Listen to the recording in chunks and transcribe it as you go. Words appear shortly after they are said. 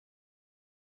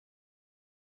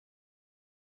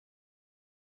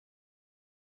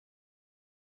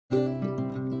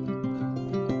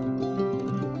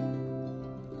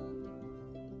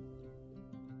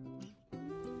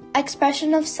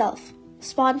Expression of self.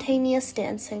 Spontaneous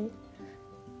dancing.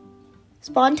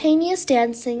 Spontaneous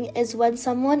dancing is when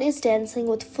someone is dancing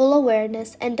with full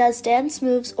awareness and does dance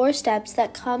moves or steps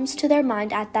that comes to their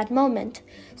mind at that moment.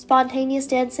 Spontaneous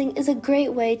dancing is a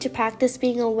great way to practice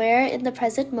being aware in the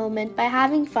present moment by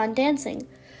having fun dancing.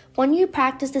 When you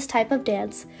practice this type of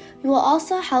dance, you will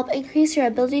also help increase your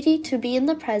ability to be in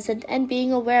the present and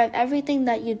being aware of everything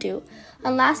that you do,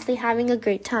 and lastly, having a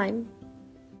great time.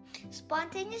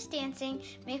 Spontaneous dancing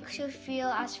makes you feel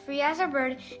as free as a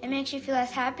bird and makes you feel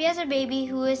as happy as a baby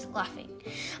who is laughing.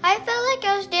 I felt like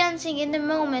I was dancing in the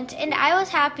moment and I was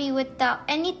happy without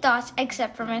any thoughts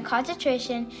except for my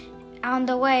concentration on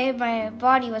the way my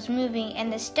body was moving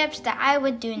and the steps that I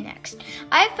would do next.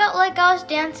 I felt like I was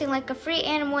dancing like a free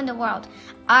animal in the wild.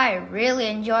 I really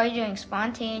enjoy doing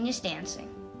spontaneous dancing.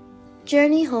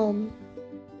 Journey home.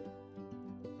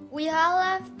 We all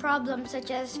have problems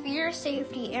such as fear,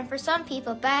 safety, and for some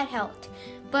people, bad health.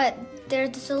 But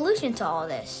there's a solution to all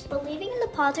this. Believing in the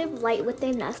positive light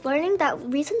within us, learning the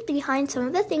reasons behind some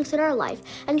of the things in our life,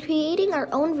 and creating our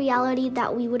own reality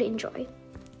that we would enjoy.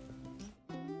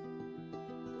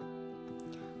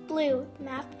 Blue,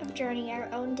 map of journey, our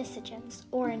own decisions.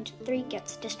 Orange, 3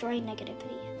 gifts, destroy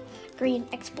negativity. Green,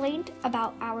 explained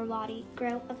about our body,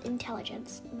 growth of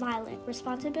intelligence. Violet,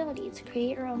 responsibilities,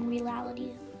 create your own reality.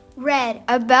 Red,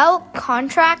 about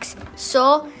contracts,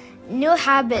 soul, new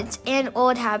habits and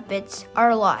old habits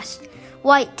are lost.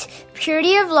 White,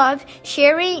 purity of love,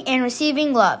 sharing and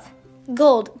receiving love.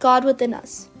 Gold, God within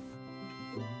us.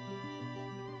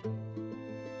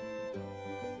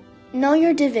 Know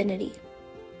your divinity.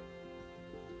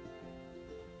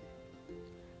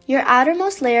 Your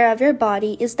outermost layer of your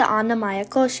body is the Annamaya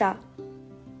Kosha.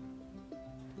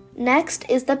 Next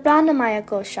is the Pranamaya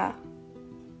Kosha.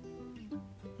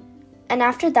 And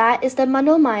after that is the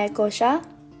Manomaya Kosha.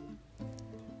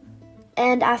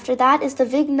 And after that is the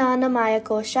Vijnanamaya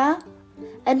Kosha.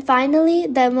 And finally,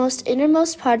 the most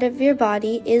innermost part of your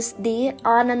body is the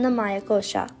Anandamaya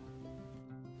Kosha.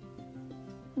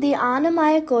 The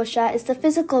Annamaya Kosha is the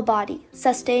physical body,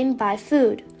 sustained by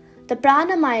food. The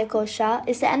Pranamaya Kosha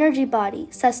is the energy body,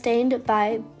 sustained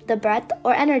by the breath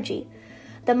or energy.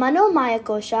 The Manomaya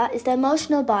Kosha is the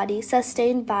emotional body,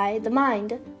 sustained by the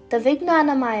mind. The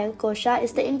Vijnanamaya Kosha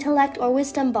is the intellect or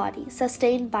wisdom body,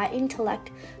 sustained by intellect.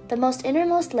 The most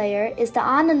innermost layer is the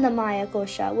Anandamaya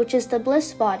Kosha, which is the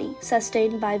bliss body,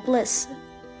 sustained by bliss.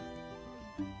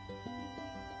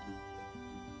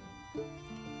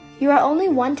 You are only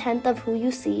 1/10 of who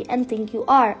you see and think you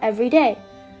are every day.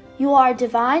 You are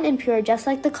divine and pure, just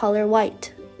like the color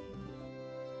white.